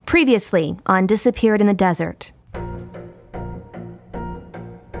Previously on Disappeared in the Desert.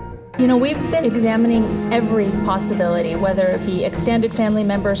 You know, we've been examining every possibility, whether it be extended family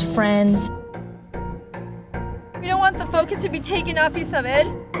members, friends. We don't want the focus to be taken off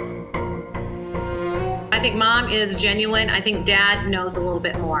Isabel. I think mom is genuine. I think dad knows a little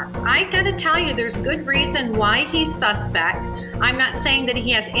bit more. I gotta tell you, there's good reason why he's suspect. I'm not saying that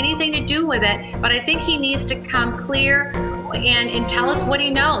he has anything to do with it, but I think he needs to come clear and tell us what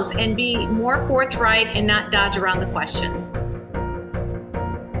he knows and be more forthright and not dodge around the questions.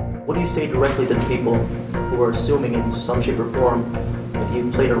 What do you say directly to the people who are assuming in some shape or form that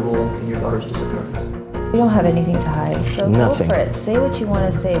you played a role in your daughter's disappearance? We don't have anything to hide, so Nothing. Go for it. Say what you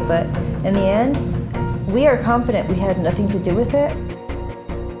want to say, but in the end, we are confident we had nothing to do with it.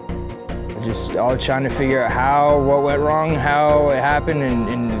 Just all trying to figure out what went wrong, how it happened,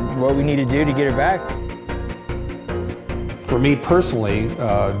 and what we need to do to get her back. For me personally,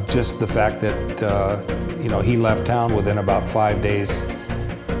 just the fact that he left town within about 5 days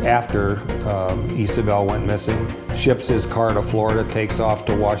after Isabel went missing, ships his car to Florida, takes off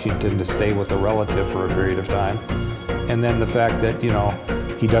to Washington to stay with a relative for a period of time, and then the fact that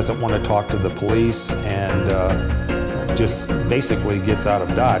he doesn't want to talk to the police and just basically gets out of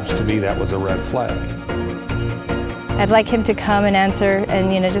Dodge. To me, that was a red flag. I'd like him to come and answer,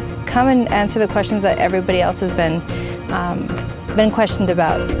 and just come and answer the questions that everybody else has been questioned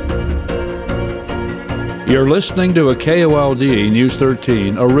about. You're listening to a KOLD News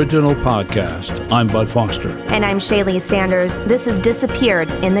 13 original podcast. I'm Bud Foster. And I'm Shaley Sanders. This is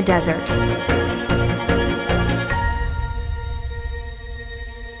Disappeared in the Desert.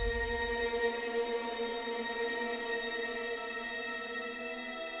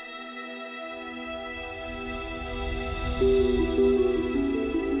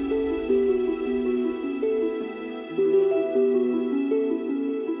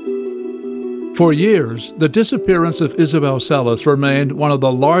 For years, the disappearance of Isabel Celis remained one of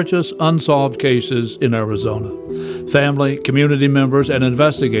the largest unsolved cases in Arizona. Family, community members, and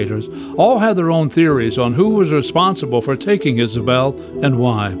investigators all had their own theories on who was responsible for taking Isabel and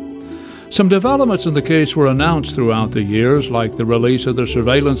why. Some developments in the case were announced throughout the years, like the release of the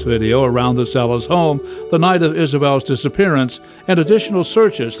surveillance video around the Celis home the night of Isabel's disappearance and additional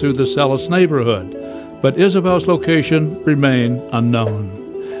searches through the Celis neighborhood. But Isabel's location remained unknown.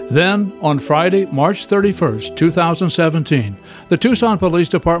 Then, on Friday, March 31st, 2017, the Tucson Police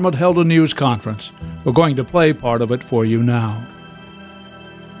Department held a news conference. We're going to play part of it for you now.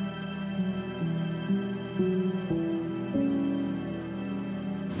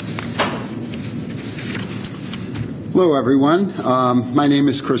 Hello, everyone. My name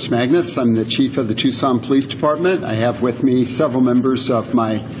is Chris Magnus. I'm the chief of the Tucson Police Department. I have with me several members of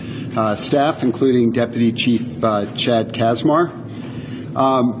my staff, including Deputy Chief Chad Kazmar.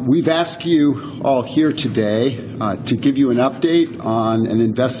 We've asked you all here today to give you an update on an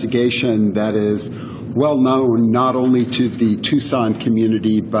investigation that is well known not only to the Tucson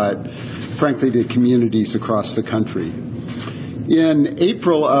community, but frankly to communities across the country. In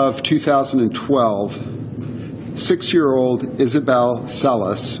April of 2012, 6-year-old Isabel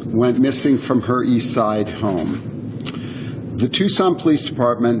Celis went missing from her East Side home. The Tucson Police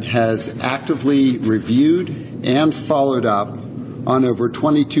Department has actively reviewed and followed up on over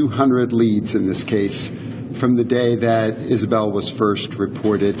 2,200 leads in this case from the day that Isabel was first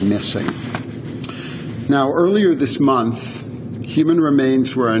reported missing. Now, earlier this month, human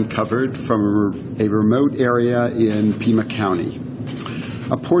remains were uncovered from a remote area in Pima County.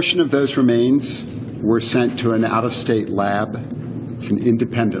 A portion of those remains were sent to an out-of-state lab. It's an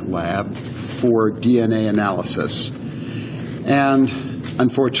independent lab for DNA analysis. And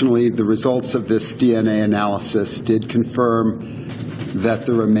unfortunately, the results of this DNA analysis did confirm that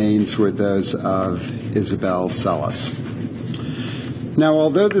the remains were those of Isabel Celis. Now,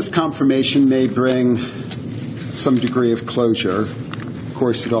 although this confirmation may bring some degree of closure, of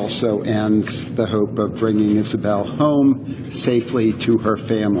course it also ends the hope of bringing Isabel home safely to her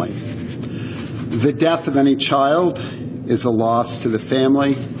family. The death of any child is a loss to the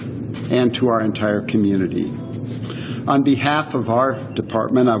family and to our entire community. On behalf of our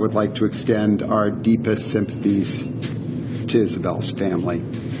department, I would like to extend our deepest sympathies to Isabel's family.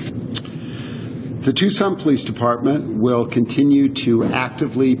 The Tucson Police Department will continue to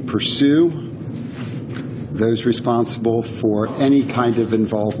actively pursue those responsible for any kind of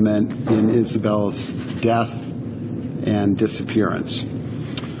involvement in Isabel's death and disappearance.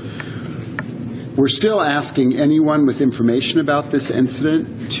 We're still asking anyone with information about this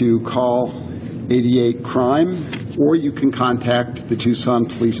incident to call 88 Crime, or you can contact the Tucson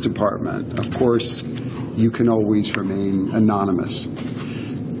Police Department. Of course, you can always remain anonymous.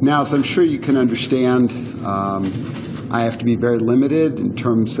 Now, as I'm sure you can understand, I have to be very limited in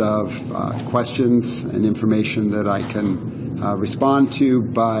terms of questions and information that I can respond to,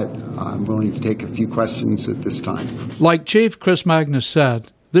 but I'm willing to take a few questions at this time. Like Chief Chris Magnus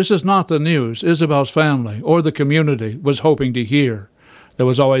said, this is not the news Isabel's family or the community was hoping to hear. There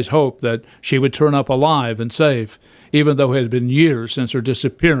was always hope that she would turn up alive and safe, even though it had been years since her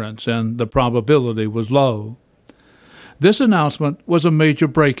disappearance and the probability was low. This announcement was a major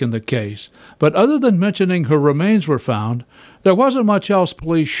break in the case, but other than mentioning her remains were found, there wasn't much else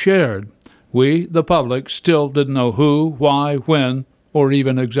police shared. We, the public, still didn't know who, why, when, or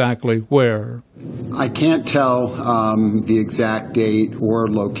even exactly where. I can't tell the exact date or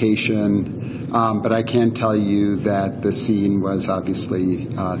location, but I can tell you that the scene was obviously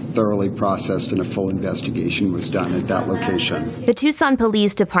thoroughly processed and a full investigation was done at that location. The Tucson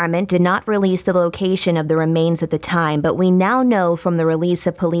Police Department did not release the location of the remains at the time, but we now know from the release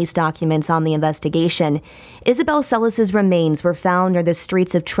of police documents on the investigation, Isabel Celis' remains were found near the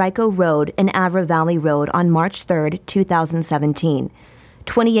streets of Trico Road and Avra Valley Road on March 3, 2017.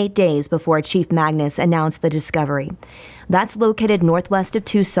 28 days before Chief Magnus announced the discovery. That's located northwest of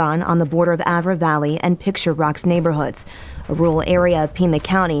Tucson on the border of Avra Valley and Picture Rocks neighborhoods, a rural area of Pima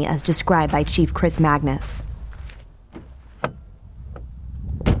County as described by Chief Chris Magnus.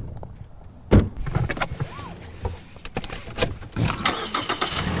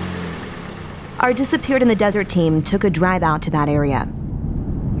 Our Disappeared in the Desert team took a drive out to that area.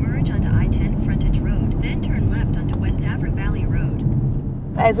 Merge onto I-10 Frontage Road, then turn left onto West Avra Valley Road.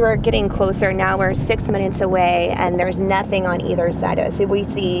 As we're getting closer now, we're 6 minutes away, and there's nothing on either side of us. So we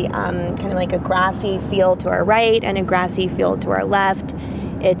see kind of like a grassy field to our right and a grassy field to our left.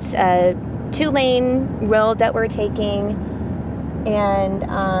 It's a 2-lane road that we're taking,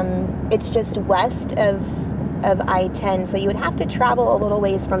 and it's just west of I-10, so you would have to travel a little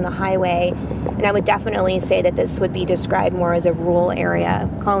ways from the highway, and I would definitely say that this would be described more as a rural area.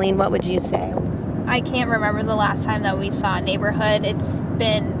 Colleen, what would you say? I can't remember the last time that we saw a neighborhood. It's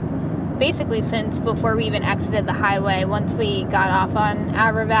been basically since before we even exited the highway. Once we got off on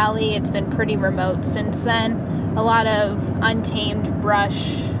Avra Valley, it's been pretty remote since then. A lot of untamed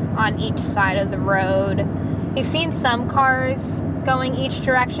brush on each side of the road. We've seen some cars going each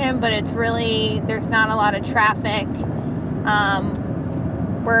direction, but it's really, there's not a lot of traffic.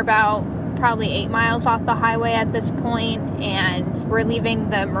 We're about probably 8 miles off the highway at this point, and we're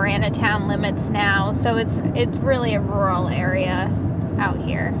leaving the Marana town limits now, so it's really a rural area out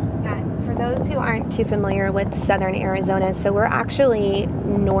here. Yeah, for those who aren't too familiar with southern Arizona, so we're actually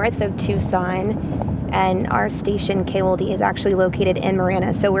north of Tucson, and our station KOLD is actually located in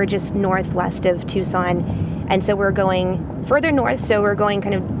Marana, so we're just northwest of Tucson, and so we're going further north, so we're going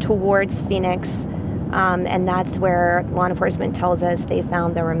kind of towards Phoenix, and that's where law enforcement tells us they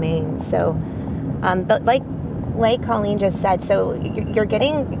found the remains. So, but like Colleen just said, so you're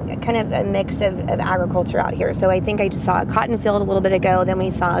getting kind of a mix of agriculture out here. So I think I just saw a cotton field a little bit ago, then we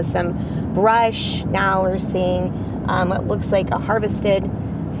saw some brush. Now we're seeing what looks like a harvested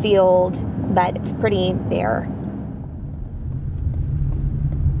field, but it's pretty bare.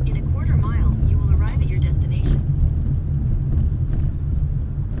 In a quarter mile, you will arrive at your destination.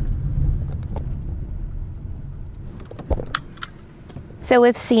 So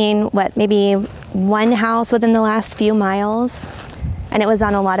we've seen, maybe one house within the last few miles, and it was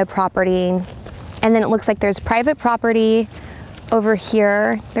on a lot of property. And then it looks like there's private property over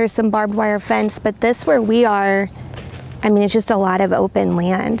here. There's some barbed wire fence, but this where we are, I mean, it's just a lot of open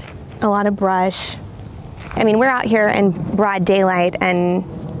land, a lot of brush. I mean, we're out here in broad daylight, and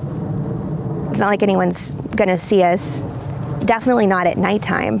it's not like anyone's gonna see us. Definitely not at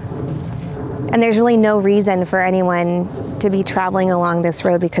nighttime. And there's really no reason for anyone to be traveling along this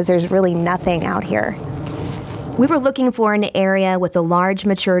road because there's really nothing out here. We were looking for an area with a large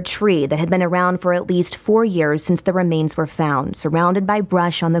mature tree that had been around for at least 4 years since the remains were found, surrounded by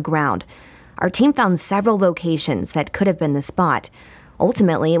brush on the ground. Our team found several locations that could have been the spot.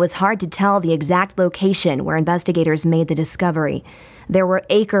 Ultimately, it was hard to tell the exact location where investigators made the discovery. There were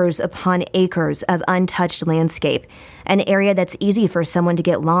acres upon acres of untouched landscape, an area that's easy for someone to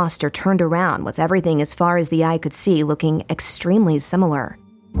get lost or turned around, with everything as far as the eye could see looking extremely similar.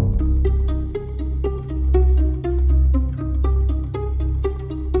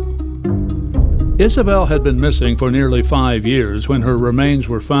 Isabel had been missing for nearly 5 years when her remains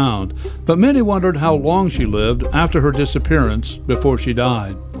were found, but many wondered how long she lived after her disappearance before she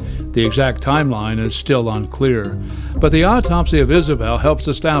died. The exact timeline is still unclear, but the autopsy of Isabel helps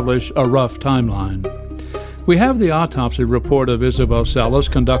establish a rough timeline. We have the autopsy report of Isabel Celis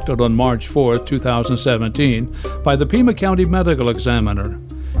conducted on March 4, 2017 by the Pima County Medical Examiner.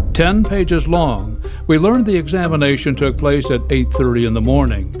 10 pages long. We learned the examination took place at 8:30 in the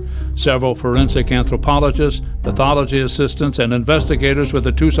morning. Several forensic anthropologists, pathology assistants, and investigators with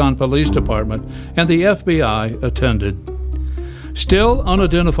the Tucson Police Department and the FBI attended. Still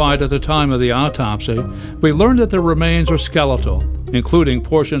unidentified at the time of the autopsy, we learned that the remains are skeletal, including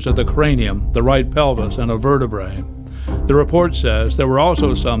portions of the cranium, the right pelvis, and a vertebrae. The report says there were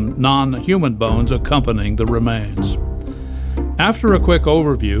also some non-human bones accompanying the remains. After a quick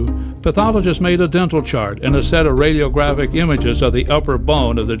overview, pathologists made a dental chart and a set of radiographic images of the upper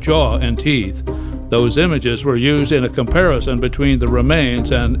bone of the jaw and teeth. Those images were used in a comparison between the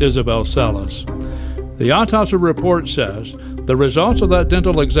remains and Isabel Celis. The autopsy report says the results of that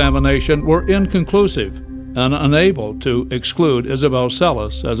dental examination were inconclusive and unable to exclude Isabel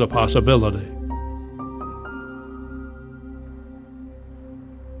Celis as a possibility.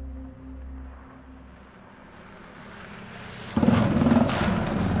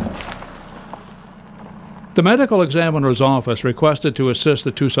 The medical examiner's office requested to assist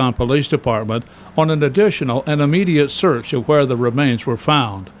the Tucson Police Department on an additional and immediate search of where the remains were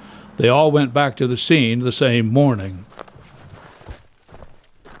found. They all went back to the scene the same morning.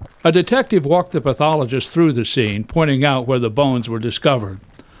 A detective walked the pathologist through the scene, pointing out where the bones were discovered.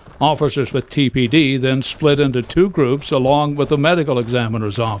 Officers with TPD then split into two groups along with the medical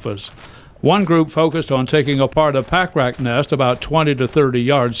examiner's office. One group focused on taking apart a pack rat nest about 20 to 30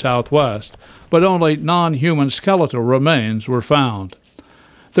 yards southwest, but only non-human skeletal remains were found.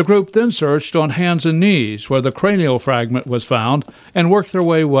 The group then searched on hands and knees where the cranial fragment was found and worked their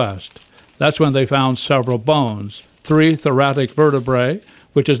way west. That's when they found several bones, 3 thoracic vertebrae,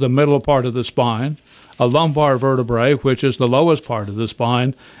 which is the middle part of the spine, a lumbar vertebrae, which is the lowest part of the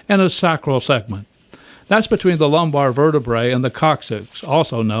spine, and a sacral segment. That's between the lumbar vertebrae and the coccyx,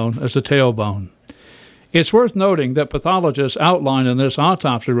 also known as the tailbone. It's worth noting that pathologists outline in this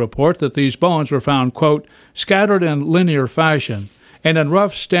autopsy report that these bones were found, quote, scattered in linear fashion and in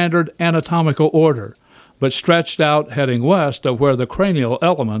rough standard anatomical order, but stretched out heading west of where the cranial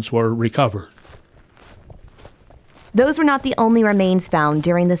elements were recovered. Those were not the only remains found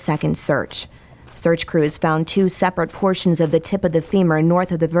during the second search. Search crews found 2 separate portions of the tip of the femur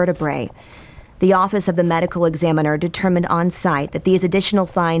north of the vertebrae. The Office of the Medical Examiner determined on site that these additional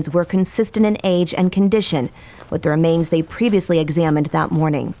finds were consistent in age and condition with the remains they previously examined that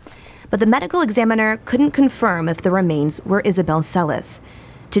morning. But the medical examiner couldn't confirm if the remains were Isabel Celis.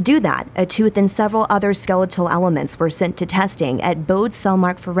 To do that, a tooth and several other skeletal elements were sent to testing at Bode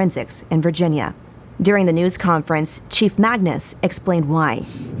Cellmark Forensics in Virginia. During the news conference, Chief Magnus explained why.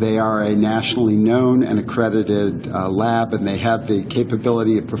 They are a nationally known and accredited lab, and they have the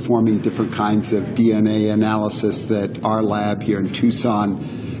capability of performing different kinds of DNA analysis that our lab here in Tucson,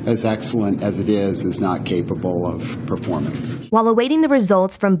 as excellent as it is not capable of performing. While awaiting the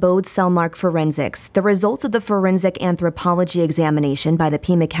results from Bode Cellmark Forensics, the results of the forensic anthropology examination by the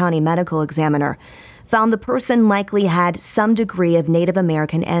Pima County Medical Examiner found the person likely had some degree of Native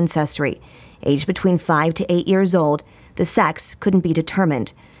American ancestry. Aged between 5 to 8 years old, the sex couldn't be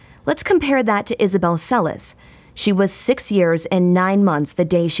determined. Let's compare that to Isabel Celis. She was 6 years and 9 months the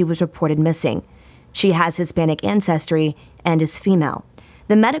day she was reported missing. She has Hispanic ancestry and is female.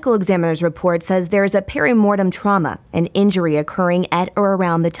 The medical examiner's report says there is a perimortem trauma, an injury occurring at or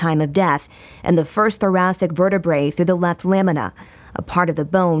around the time of death, and the first thoracic vertebrae through the left lamina, a part of the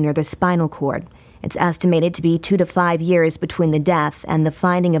bone near the spinal cord. It's estimated to be 2 to 5 years between the death and the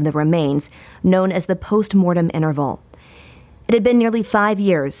finding of the remains, known as the post-mortem interval. It had been nearly 5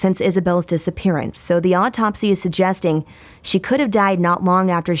 years since Isabel's disappearance, so the autopsy is suggesting she could have died not long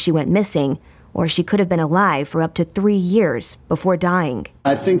after she went missing, or she could have been alive for up to 3 years before dying.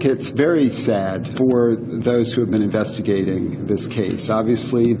 I think it's very sad for those who have been investigating this case.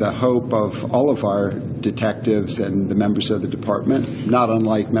 Obviously, the hope of all of our detectives and the members of the department, not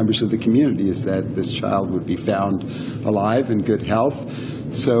unlike members of the community, is that this child would be found alive in good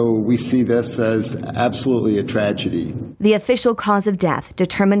health. So we see this as absolutely a tragedy. The official cause of death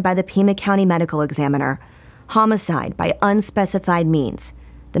determined by the Pima County Medical Examiner, homicide by unspecified means.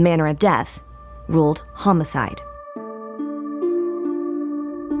 The manner of death ruled homicide.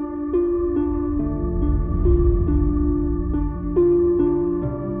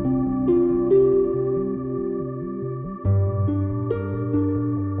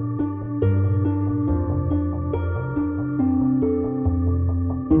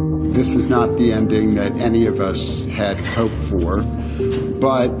 This is not the ending that any of us had hoped for,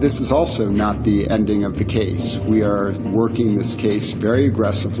 but this is also not the ending of the case. We are working this case very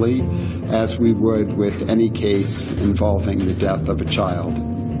aggressively, as we would with any case involving the death of a child.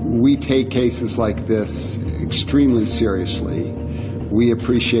 We take cases like this extremely seriously, We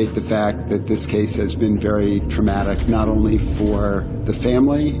appreciate the fact that this case has been very traumatic, not only for the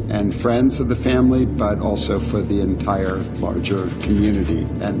family and friends of the family, but also for the entire larger community.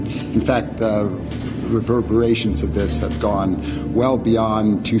 And in fact, the reverberations of this have gone well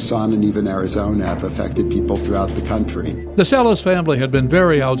beyond Tucson and even Arizona, have affected people throughout the country. The Celis family had been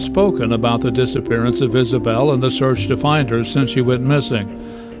very outspoken about the disappearance of Isabel and the search to find her since she went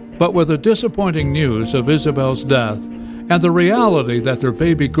missing. But with the disappointing news of Isabel's death and the reality that their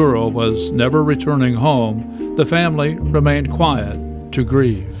baby girl was never returning home, the family remained quiet to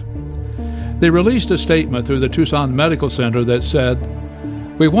grieve. They released a statement through the Tucson Medical Center that said,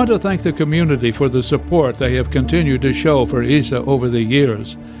 "We want to thank the community for the support they have continued to show for Isa over the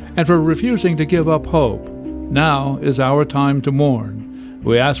years and for refusing to give up hope. Now is our time to mourn.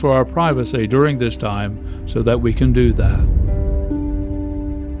 We ask for our privacy during this time so that we can do that."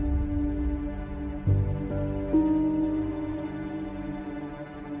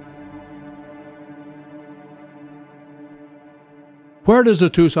 Where does the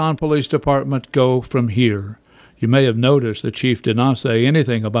Tucson Police Department go from here? You may have noticed the chief did not say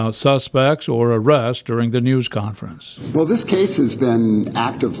anything about suspects or arrests during the news conference. Well, this case has been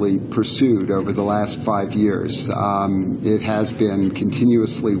actively pursued over the last 5 years. It has been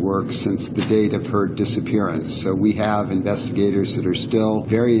continuously worked since the date of her disappearance. So we have investigators that are still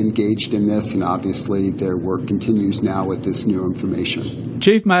very engaged in this, and obviously their work continues now with this new information.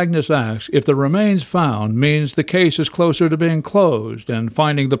 Chief Magnus asks if the remains found means the case is closer to being closed and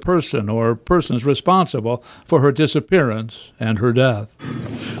finding the person or persons responsible for her disappearance and her death.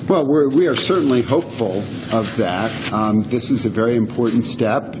 Well, we are certainly hopeful of that. This is a very important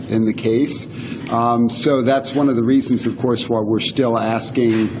step in the case. So that's one of the reasons, of course, why we're still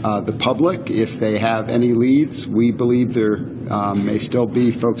asking the public if they have any leads. We believe there may still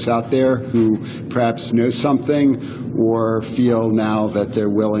be folks out there who perhaps know something or feel now that they're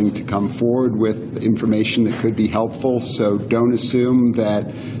willing to come forward with information that could be helpful. So don't assume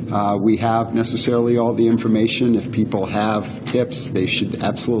that we have necessarily all the information. If people have tips, they should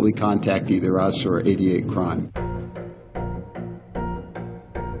absolutely contact either us or 88 Crime.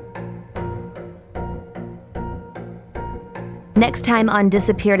 Next time on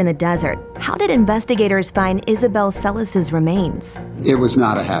Disappeared in the Desert, how did investigators find Isabel Celis' remains? It was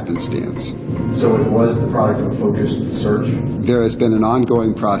not a happenstance. So it was the product of a focused search? There has been an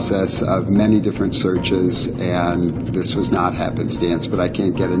ongoing process of many different searches, and this was not happenstance, but I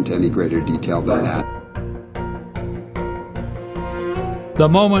can't get into any greater detail than that. The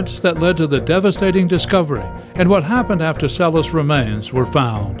moments that led to the devastating discovery and what happened after Celis' remains were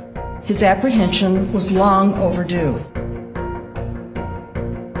found. His apprehension was long overdue.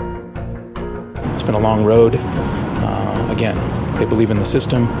 It's been a long road. Again, they believe in the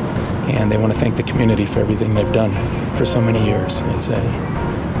system, and they want to thank the community for everything they've done for so many years. It's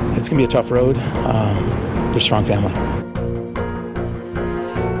going to be a tough road. They're a strong family.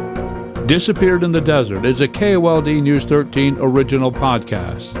 Disappeared in the Desert is a KOLD News 13 original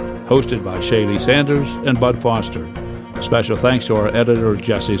podcast, hosted by Shaley Sanders and Bud Foster. Special thanks to our editor,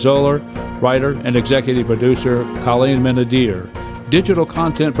 Jesse Zoller, writer and executive producer, Colleen Menadir, digital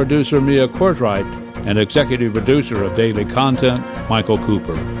content producer Mia Courtright, and executive producer of daily content, Michael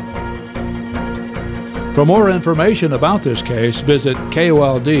Cooper. For more information about this case, visit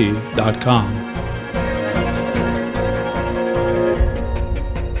KOLD.com.